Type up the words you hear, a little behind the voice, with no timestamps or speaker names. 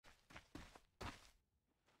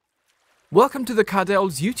Welcome to the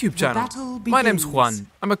Cardel's YouTube channel. My name's Juan.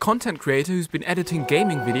 I'm a content creator who's been editing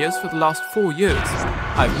gaming videos for the last 4 years.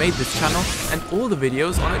 I've made this channel and all the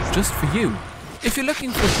videos on it just for you. If you're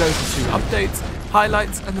looking for Dota 2 updates,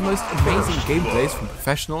 highlights and the most amazing gameplays from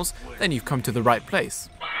professionals, then you've come to the right place.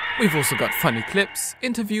 We've also got funny clips,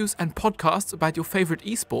 interviews and podcasts about your favorite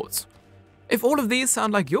esports. If all of these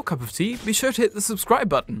sound like your cup of tea, be sure to hit the subscribe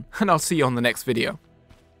button and I'll see you on the next video.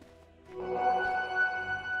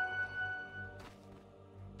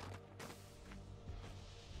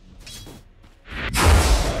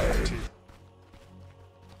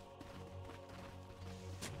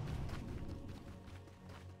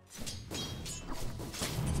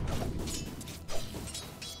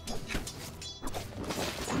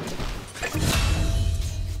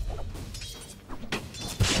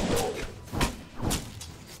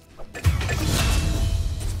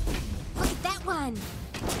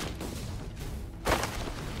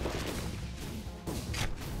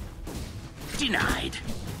 Denied.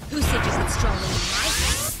 Who said you could stroll in my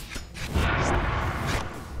house?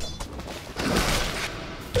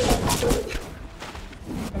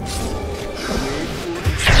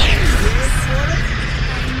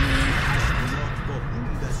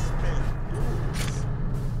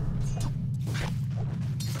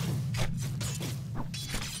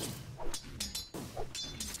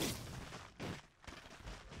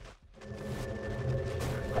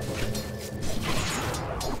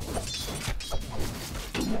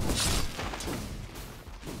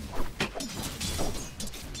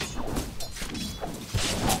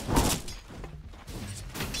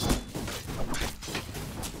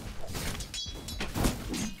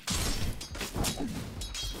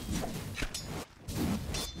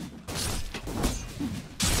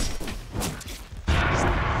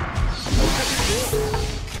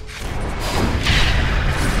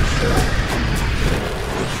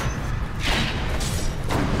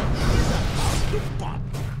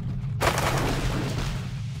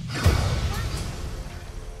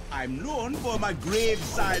 I'm known for my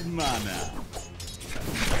graveside manner.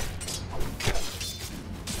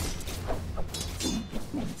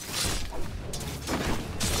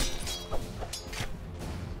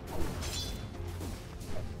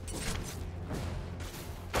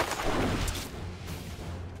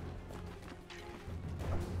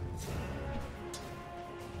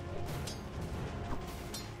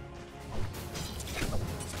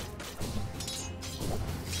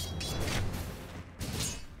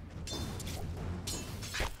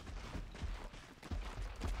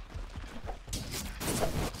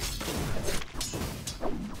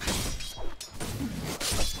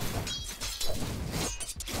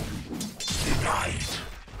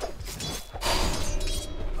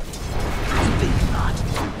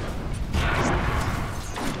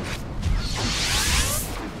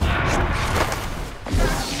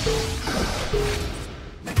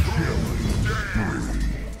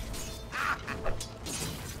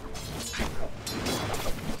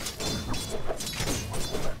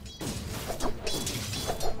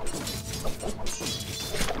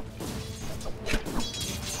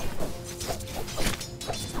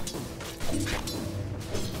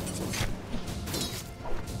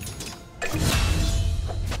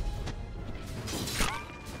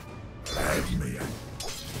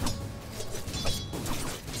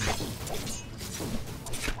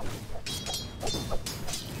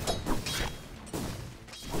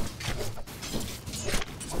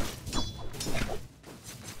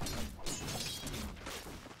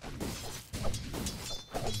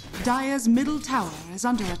 Dire's middle tower is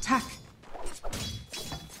under attack.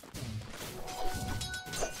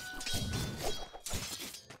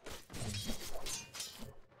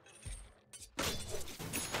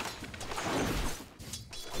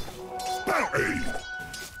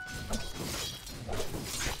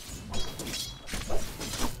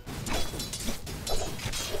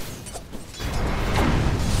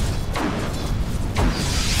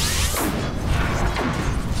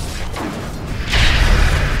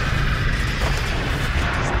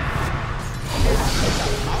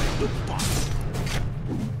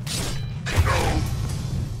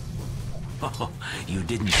 Oh, you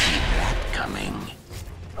didn't see that coming.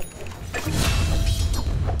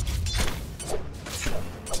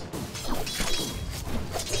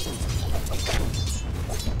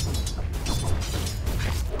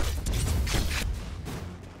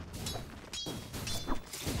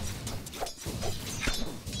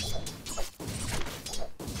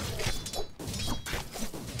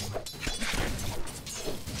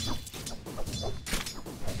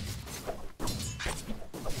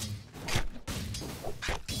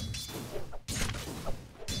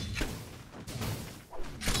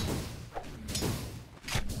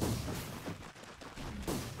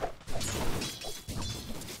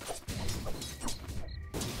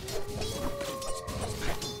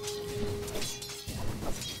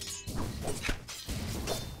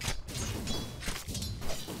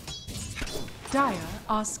 Dire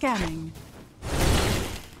are scanning.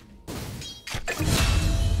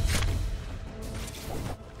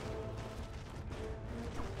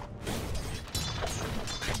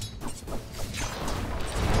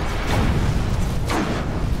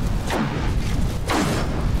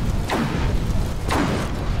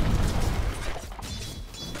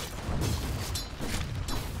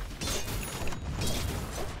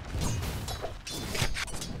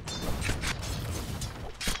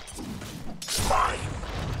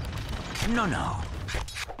 No, no.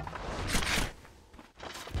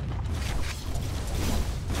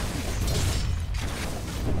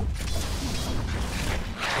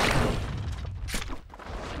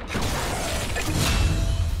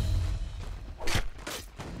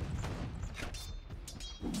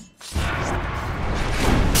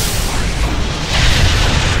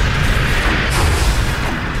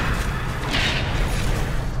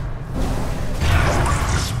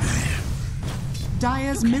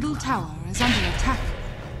 Dire's middle tower is under attack.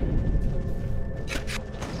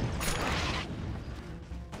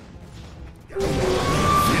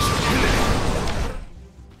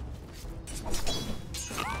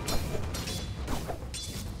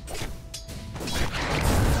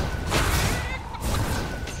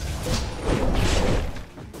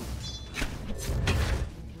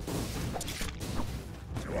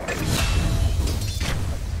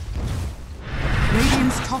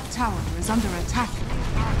 Radiant's top tower is under attack.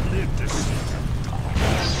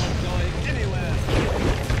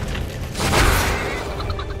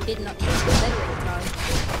 Did not use the better at the time.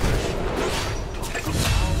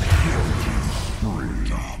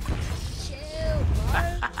 Chill, bro.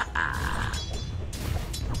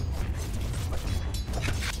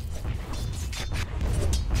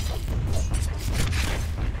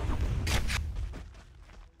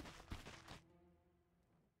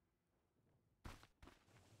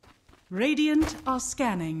 Radiant are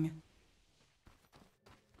scanning.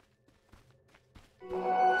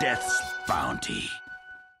 Death's bounty.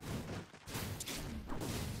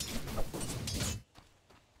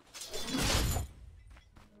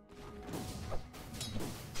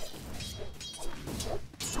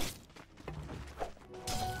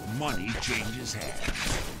 Money changes hands.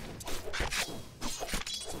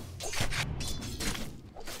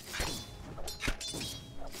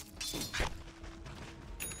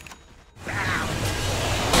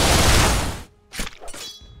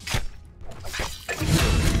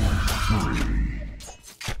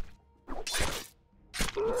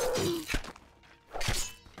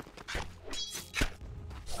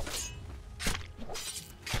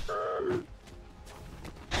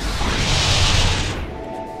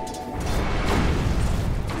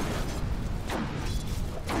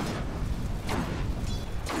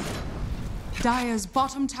 Dire's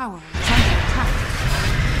bottom tower is under attack.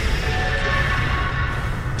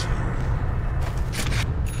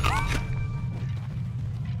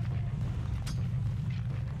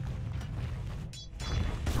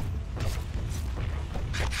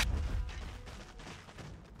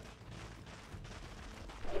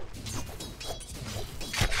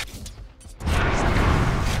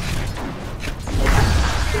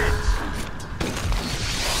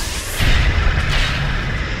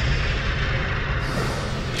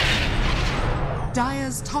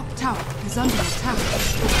 Dire's top tower is under attack.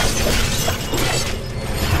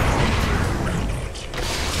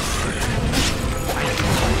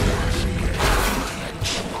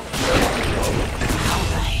 How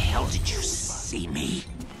the hell did you see me?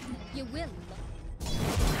 You will.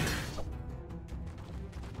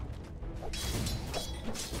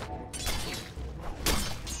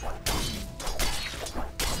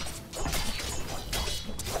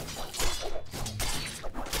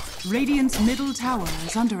 Radiant's middle tower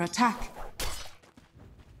is under attack.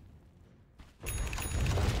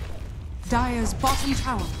 Dire's bottom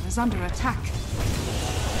tower is under attack.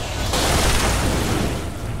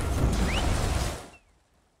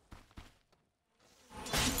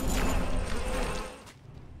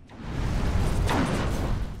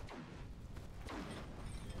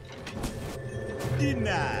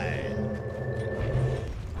 Denied.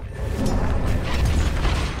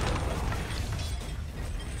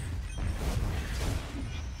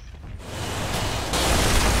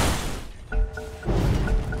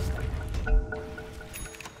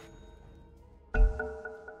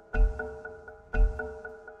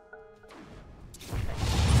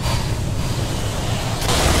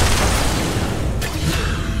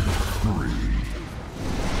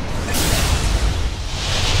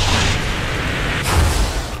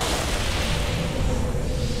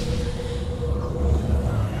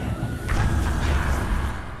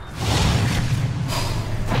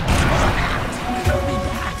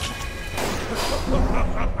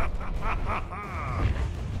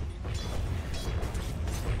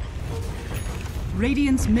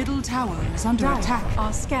 Radiant's middle tower is under attack.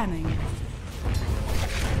 Are scanning.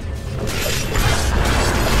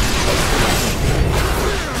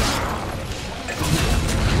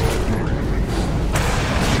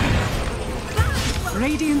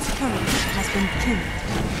 Radiant's courier has been killed.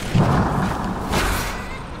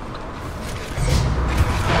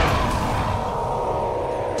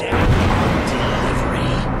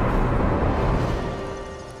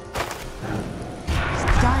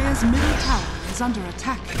 Dire's middle tower is under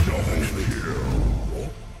attack.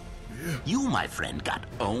 You, my friend, got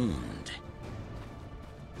owned.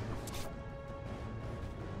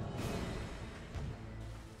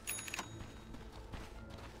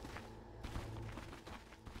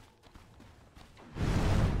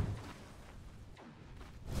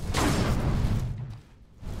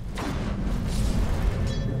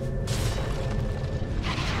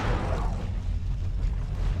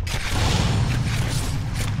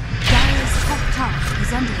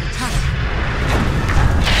 Is under attack.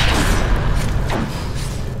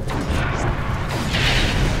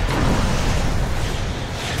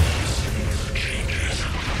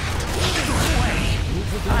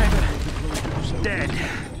 I'm dead.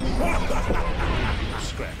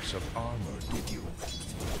 Scraps of armor, did you?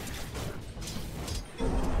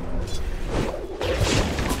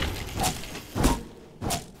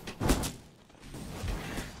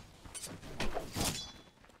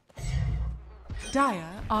 Dire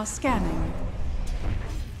are scanning.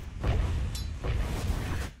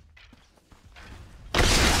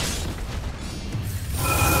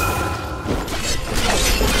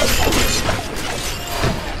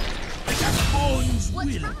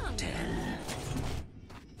 What's wrong?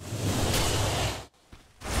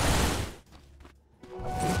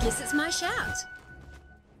 Guess it's my shout.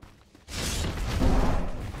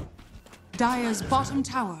 Dire's bottom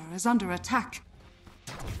tower is under attack.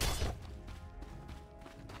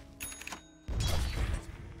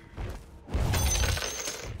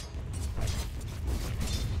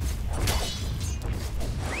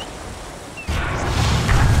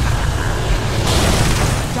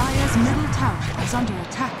 Dire's middle tower is under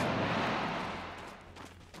attack.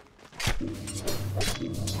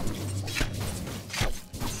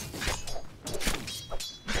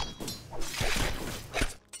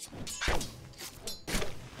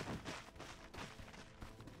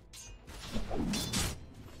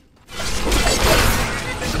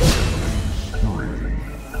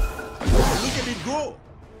 Look at it go.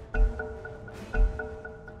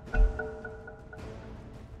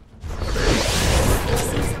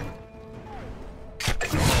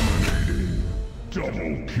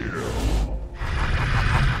 Double kill.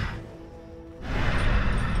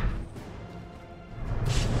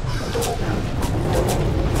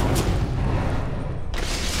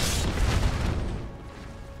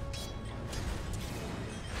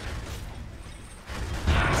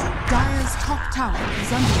 Dire's top tower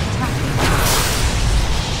is under attack.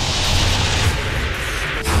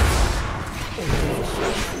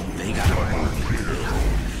 They got a army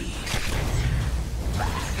behind me.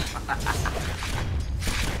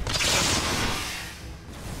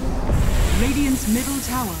 Radiant's middle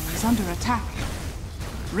tower is under attack.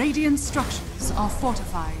 Radiant structures are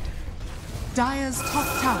fortified. Dire's top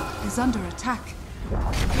tower is under attack.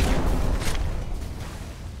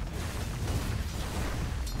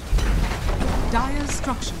 Dire's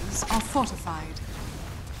structures are fortified.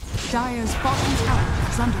 Dire's bottom tower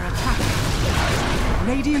is under attack.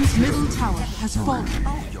 Radiant's middle tower has fallen.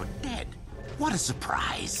 Oh, you're dead. What a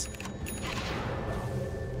surprise.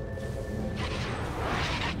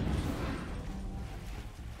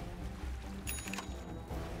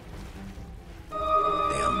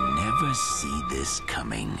 They'll never see this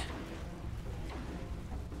coming.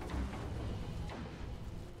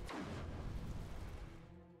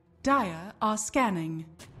 Dire are scanning.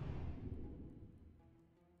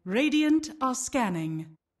 Radiant are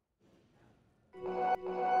scanning.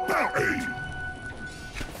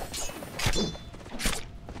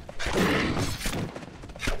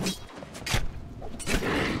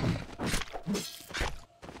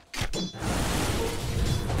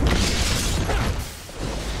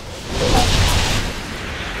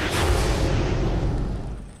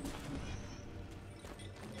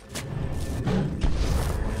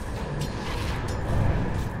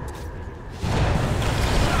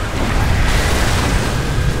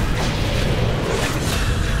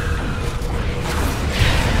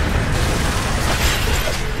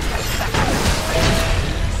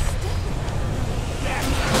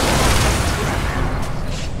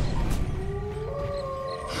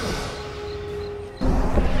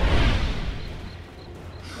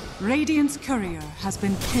 Radiant's courier has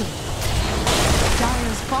been killed. Dire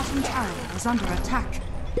Dire's bottom tower is under attack.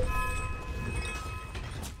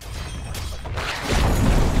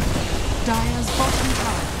 Dire's bottom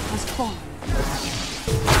tower has fallen.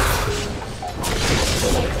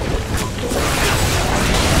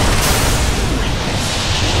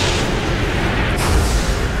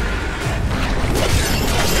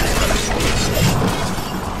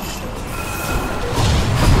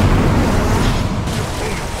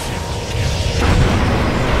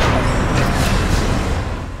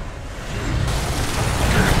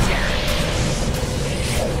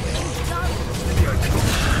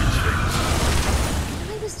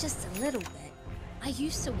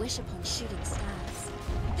 To wish upon shooting stars.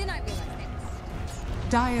 Then I realized it.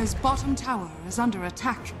 Dire's bottom tower is under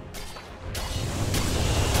attack.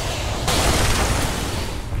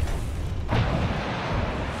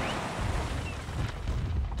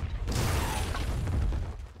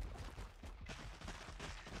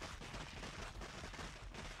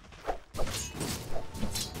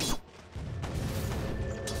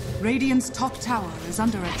 Radiant's top tower is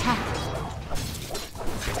under attack.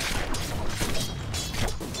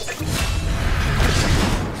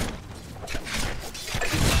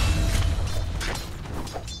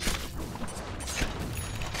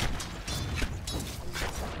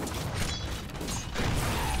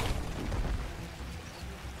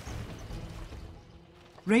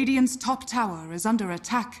 Radiant's top tower is under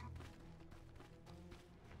attack.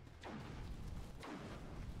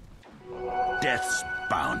 Death's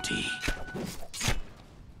bounty.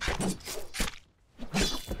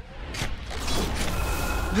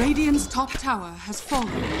 Radiant's top tower has fallen.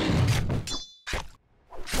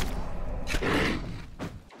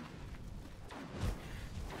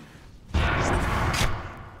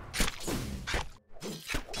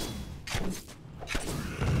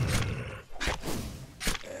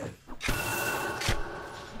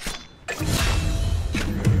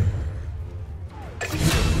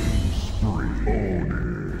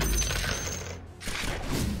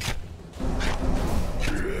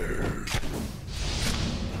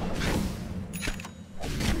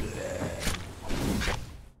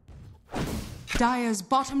 Dire's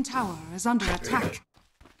bottom tower is under attack.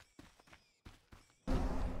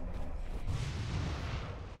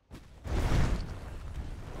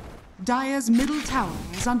 Dire's middle tower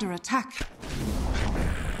is under attack.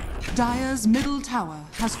 Dire's middle tower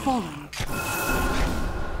has fallen.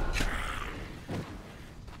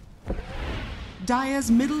 Dire's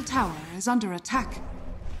middle tower is under attack.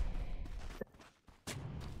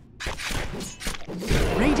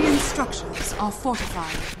 Radiant structures are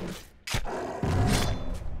fortified.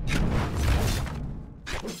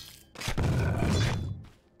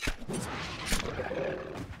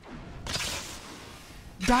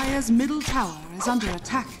 Dire's middle tower is under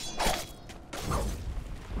attack.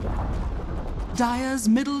 Dire's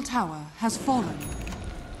middle tower has fallen.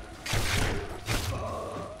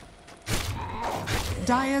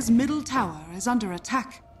 Dire's middle tower is under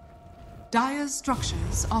attack. Dire's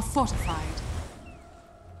structures are fortified.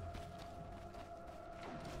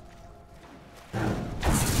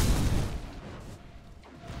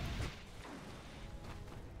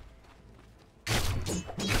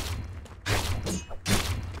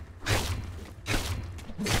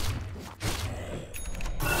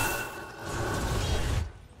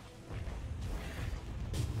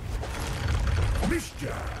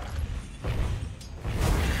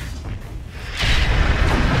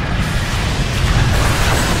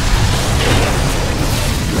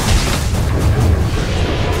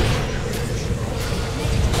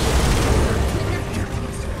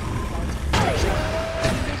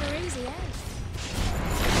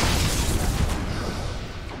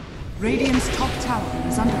 Radiant's top tower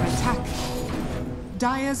is under attack.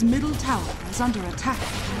 Dire's middle tower is under attack.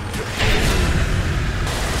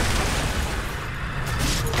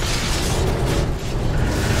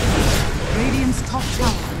 Radiant's top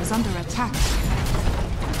tower is under attack.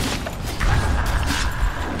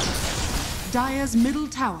 Dire's middle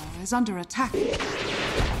tower is under attack.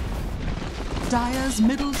 Dire's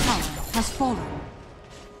middle tower has fallen.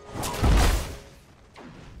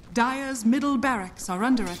 Dire's middle barracks are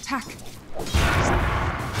under attack.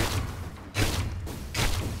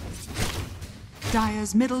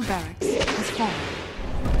 Dire's middle barracks has fallen.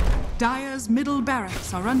 Dire's middle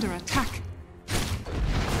barracks are under attack.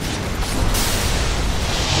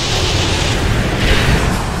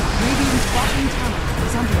 Radiant's bottom tower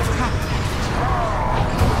is under attack.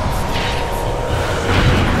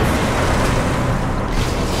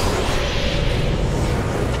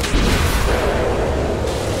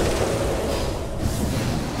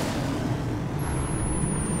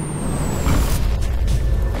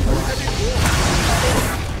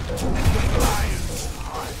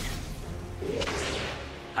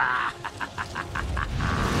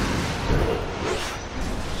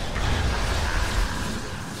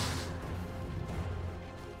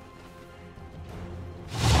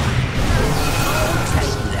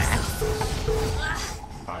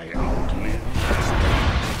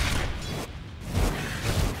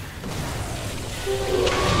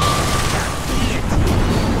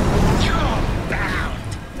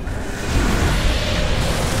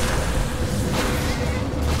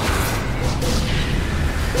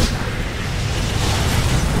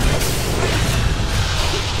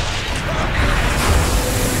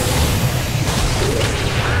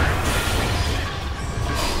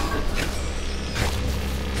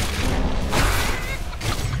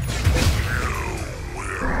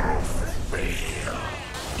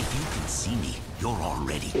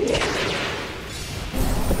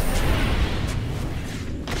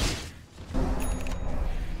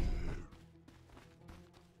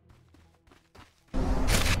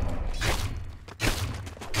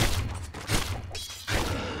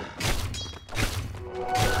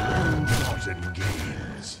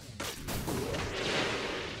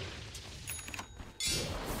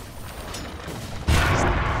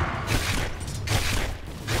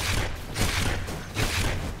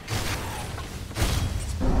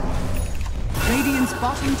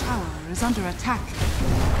 bottom tower is under attack.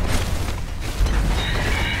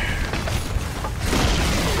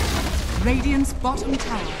 Radiant's bottom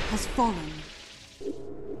tower has fallen.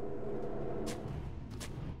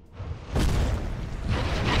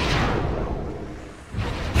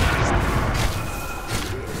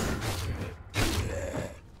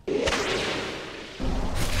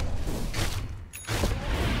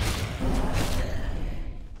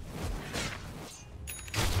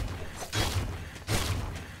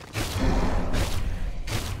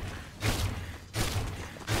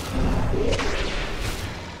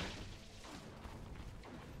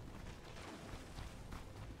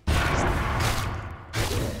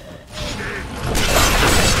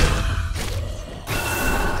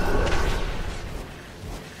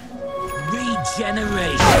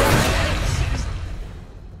 Generation.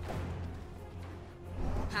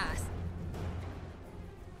 Pass.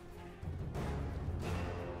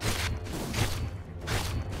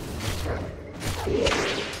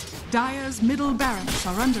 Dire's middle barracks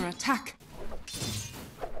are under attack.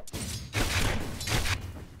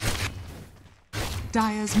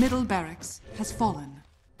 Dire's middle barracks has fallen.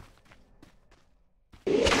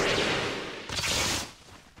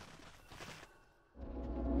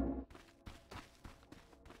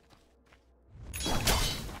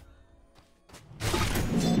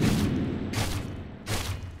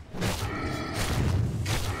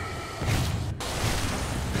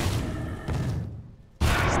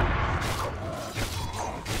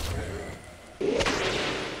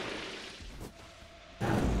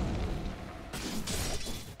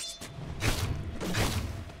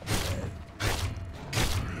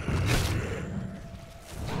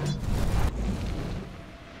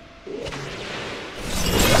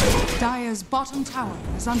 Dire's bottom tower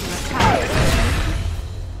is under attack.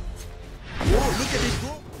 Whoa, look at it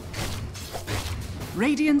go!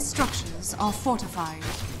 Radiant structures are fortified.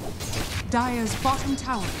 Dire's bottom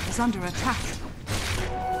tower is under attack.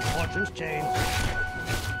 Fortune's change.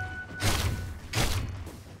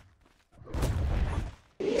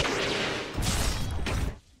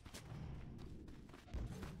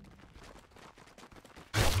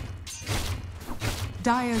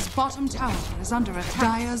 Dire's bottom tower is under attack.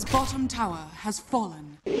 Dire's bottom tower has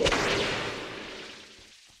fallen.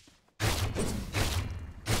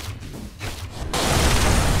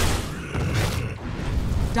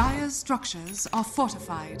 Dire's structures are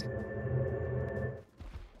fortified.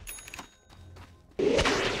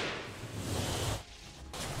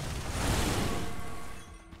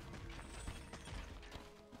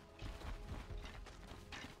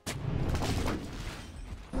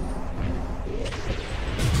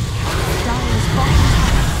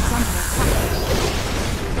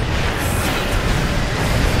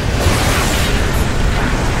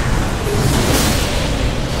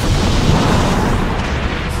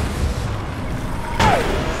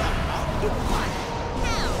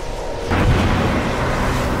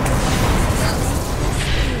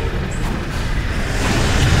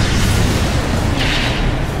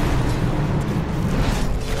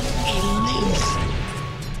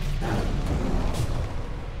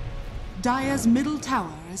 Dire's middle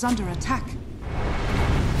tower is under attack.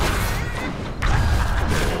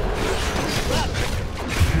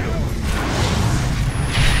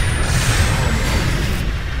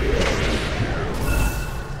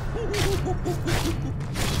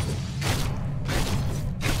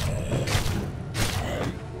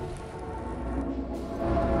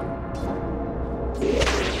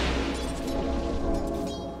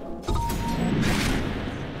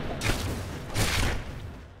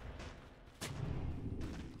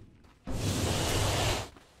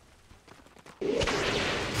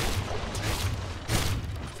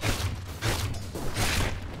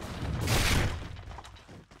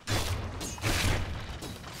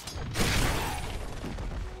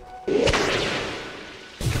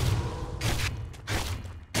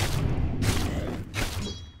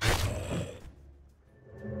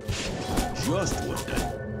 Just what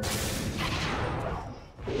that.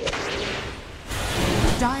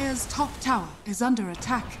 Dire's top tower is under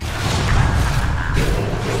attack.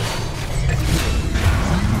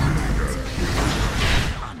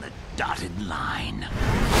 On the dotted line.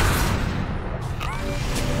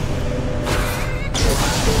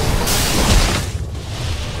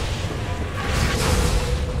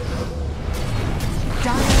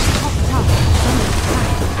 Dire's top tower is under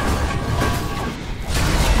attack.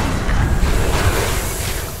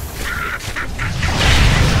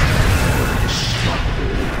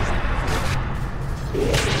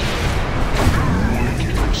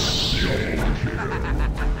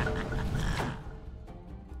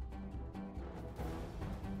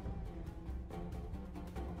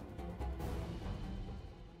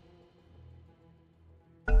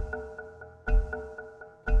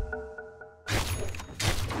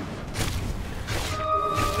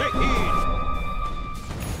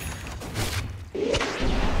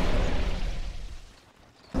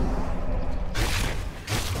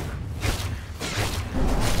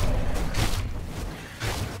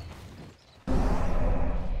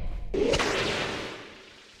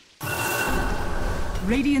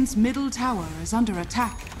 Radiant's middle tower is under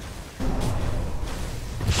attack.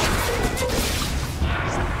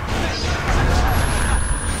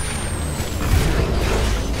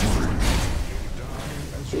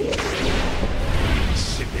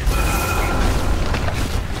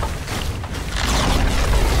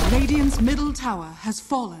 Radiant's middle tower has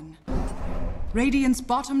fallen. Radiant's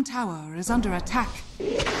bottom tower is under attack.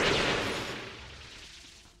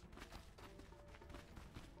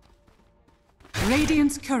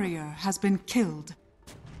 Radiant's courier has been killed.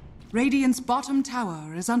 Radiant's bottom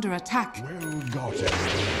tower is under attack. Well gotten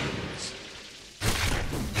gains.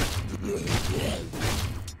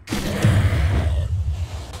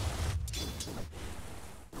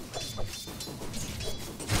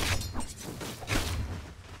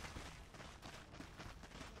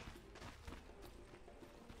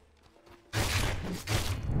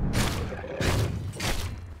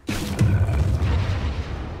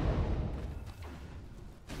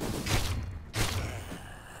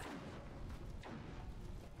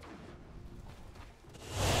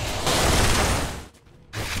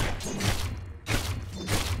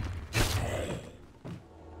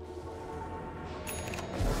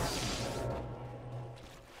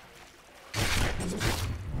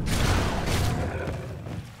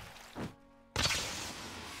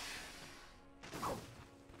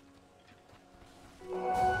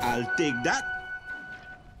 I'll take that.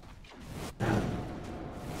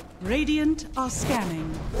 Radiant are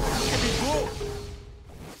scanning.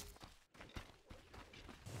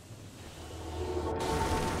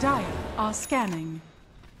 Dire are scanning.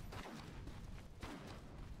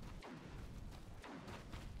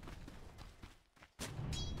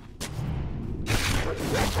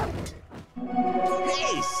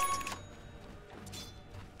 Haste!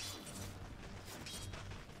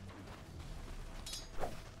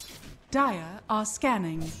 Dire are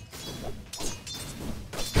scanning.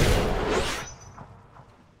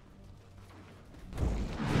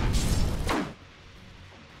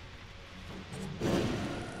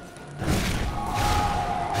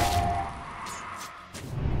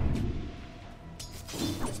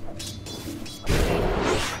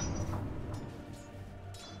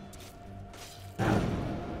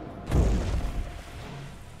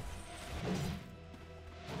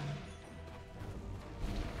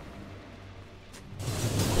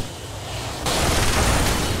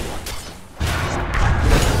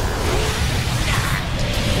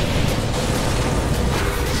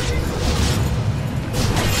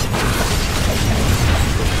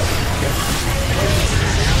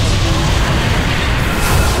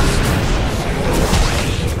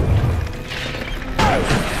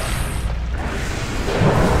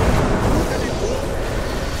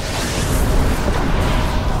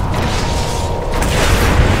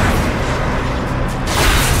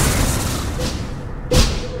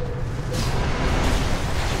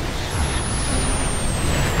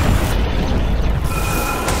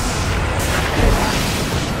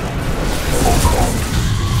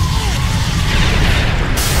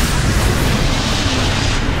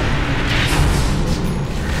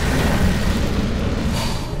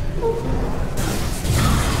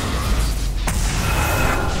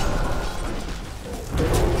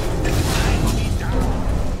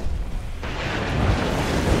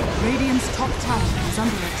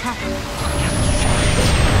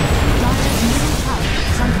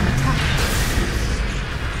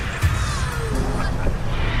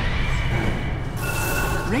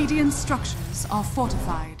 Radiant structures are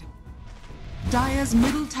fortified. Dire's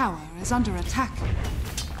middle tower is under attack.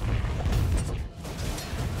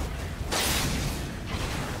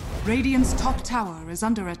 Radiant's top tower is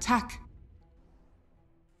under attack.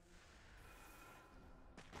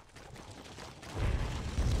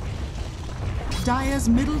 Dire's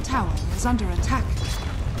middle tower is under attack.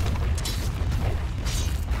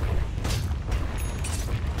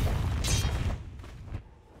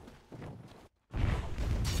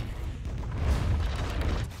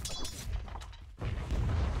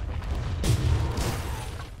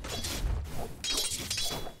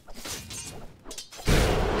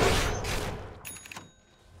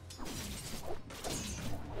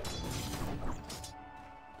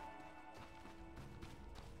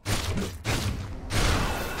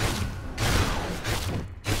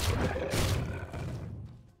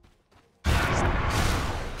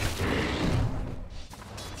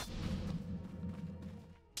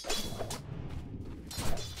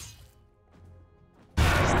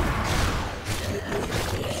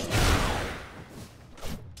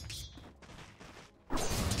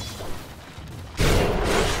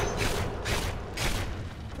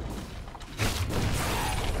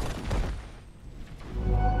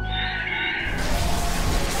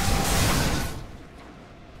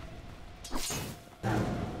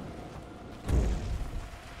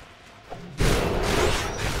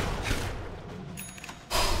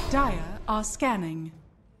 Dire are scanning.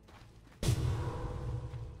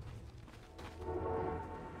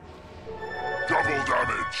 Double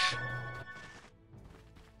damage.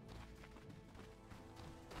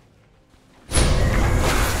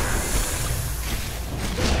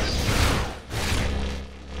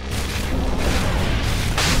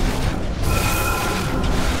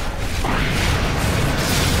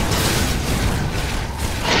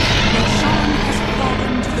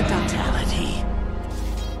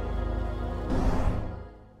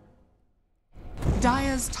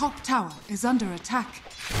 Dire's top tower is under attack.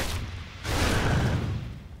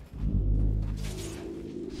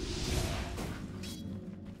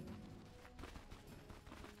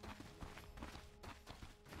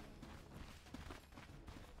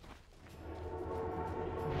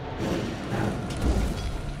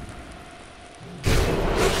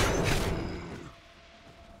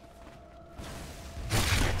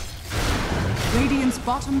 Radiant's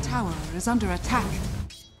bottom tower is under attack.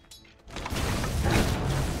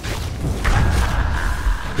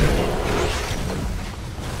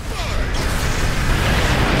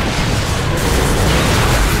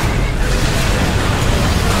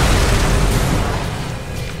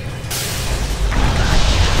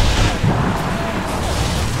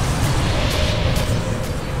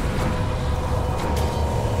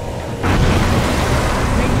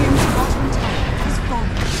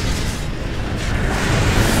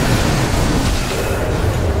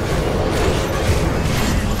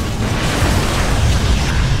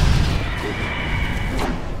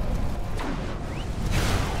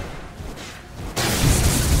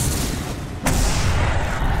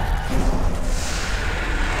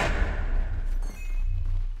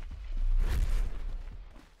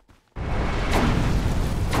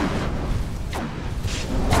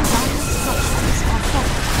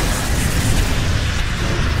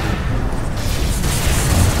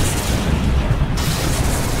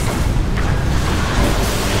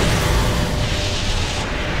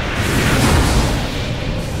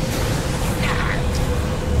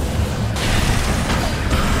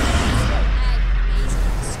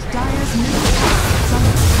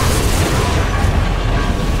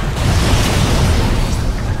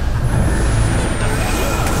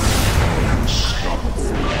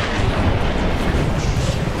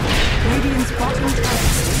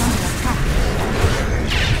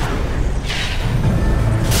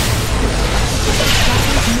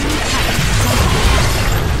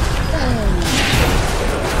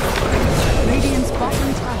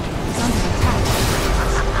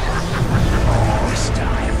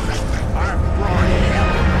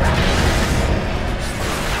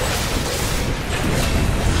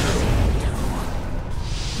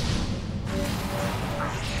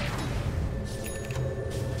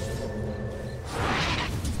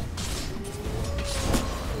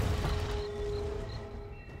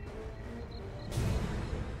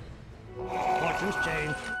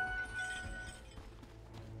 Change.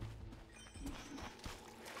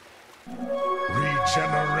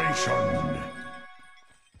 Regeneration.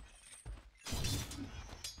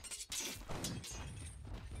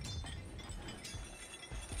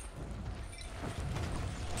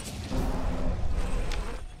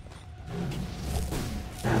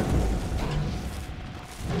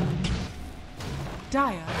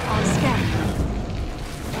 Dire are scanning.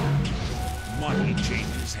 Money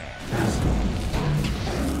changes hands.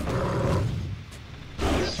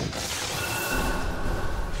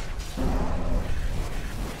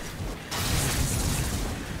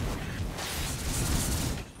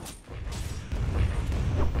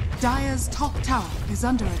 Dire's top tower is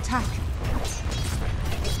under attack.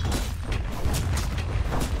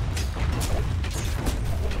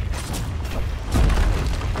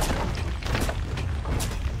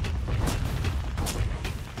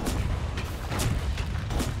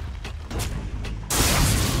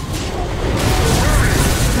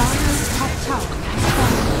 Dire's top tower is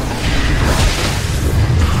falling.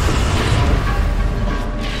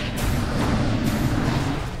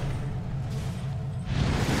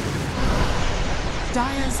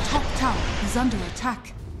 Dire's top tower is under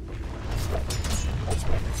attack.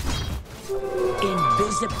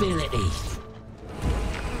 Invisibility.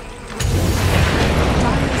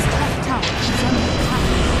 Dire's top tower is under attack.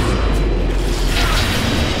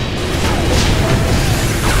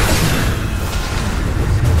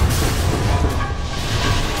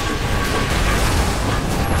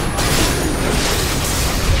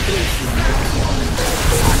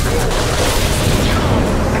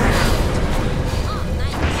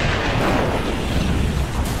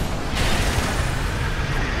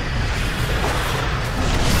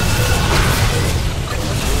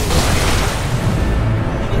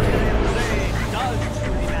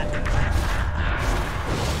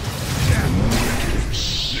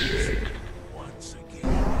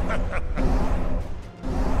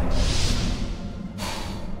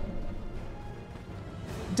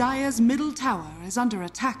 Dire's middle tower is under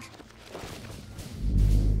attack.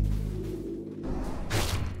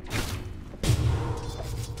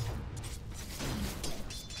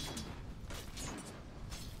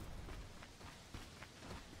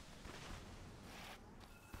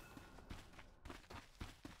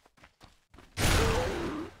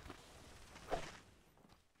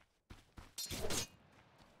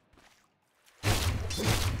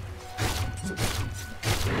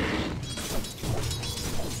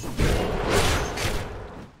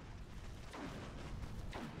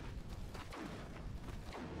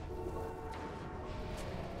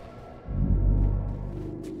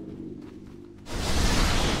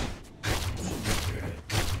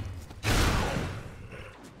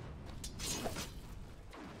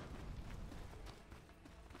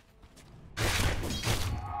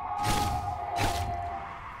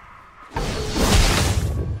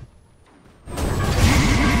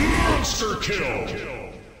 Monster kill!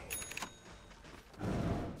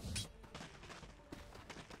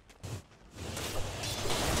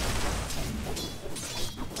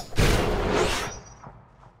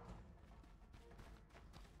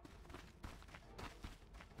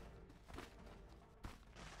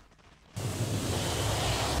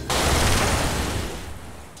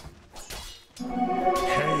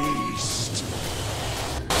 Haste!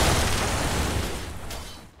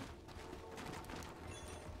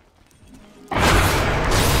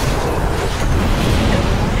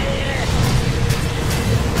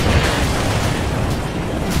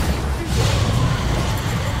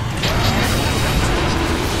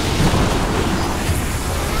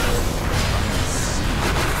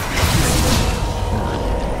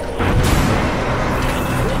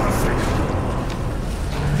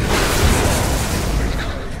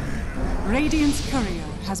 Radiant's courier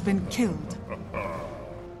has been killed.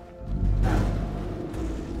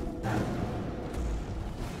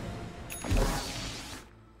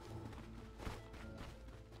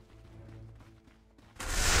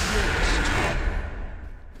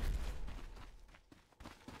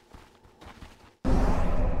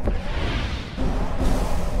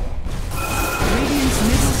 Radiant's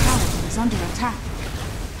middle tower is under attack.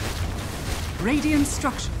 Radiant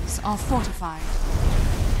structures are fortified.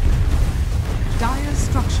 Dire's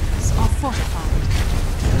structures are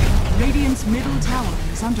fortified. Radiant's middle tower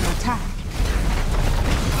is under attack.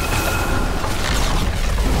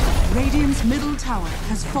 Radiant's middle tower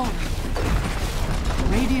has fallen.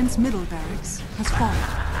 Radiant's middle barracks has fallen.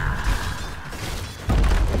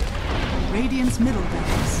 Radiant's middle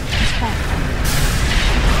barracks has fallen.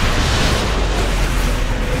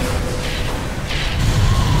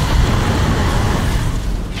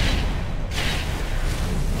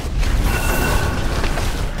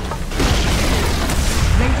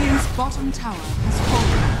 Bottom tower has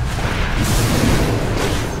fallen.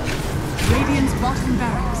 Radiant's bottom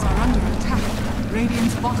barracks are under attack.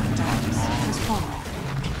 Radiant's bottom barracks has fallen.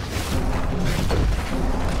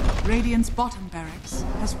 Radiant's bottom barracks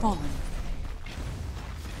has fallen.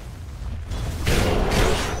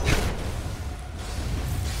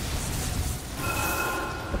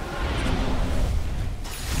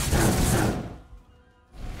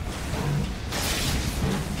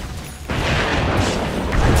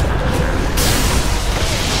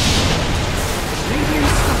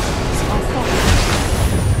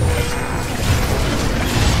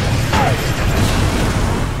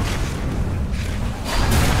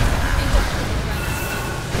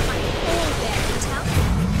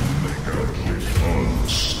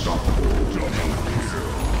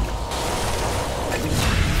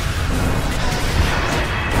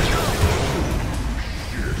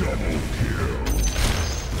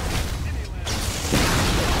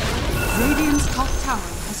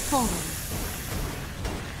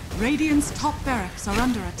 Radiant's top barracks are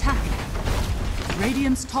under attack.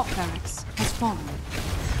 Radiant's top barracks has fallen.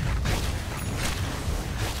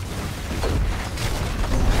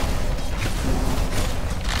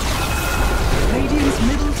 Radiant's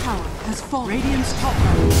middle tower has fallen. Radiant's top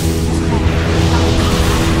barracks has fallen.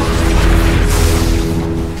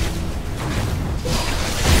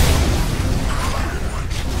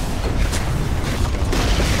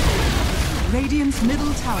 Radiant's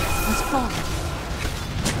middle tower has fallen.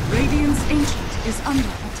 Radiant's Ancient is under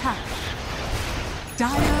attack.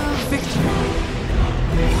 Dire victory.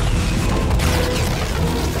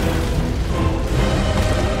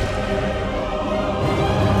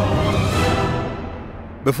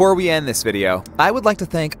 Before we end this video, I would like to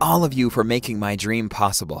thank all of you for making my dream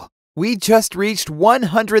possible. We just reached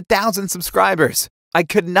 100,000 subscribers. I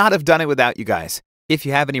could not have done it without you guys. If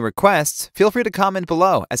you have any requests, feel free to comment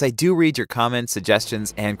below, as I do read your comments,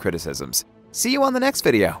 suggestions, and criticisms. See you on the next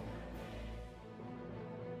video.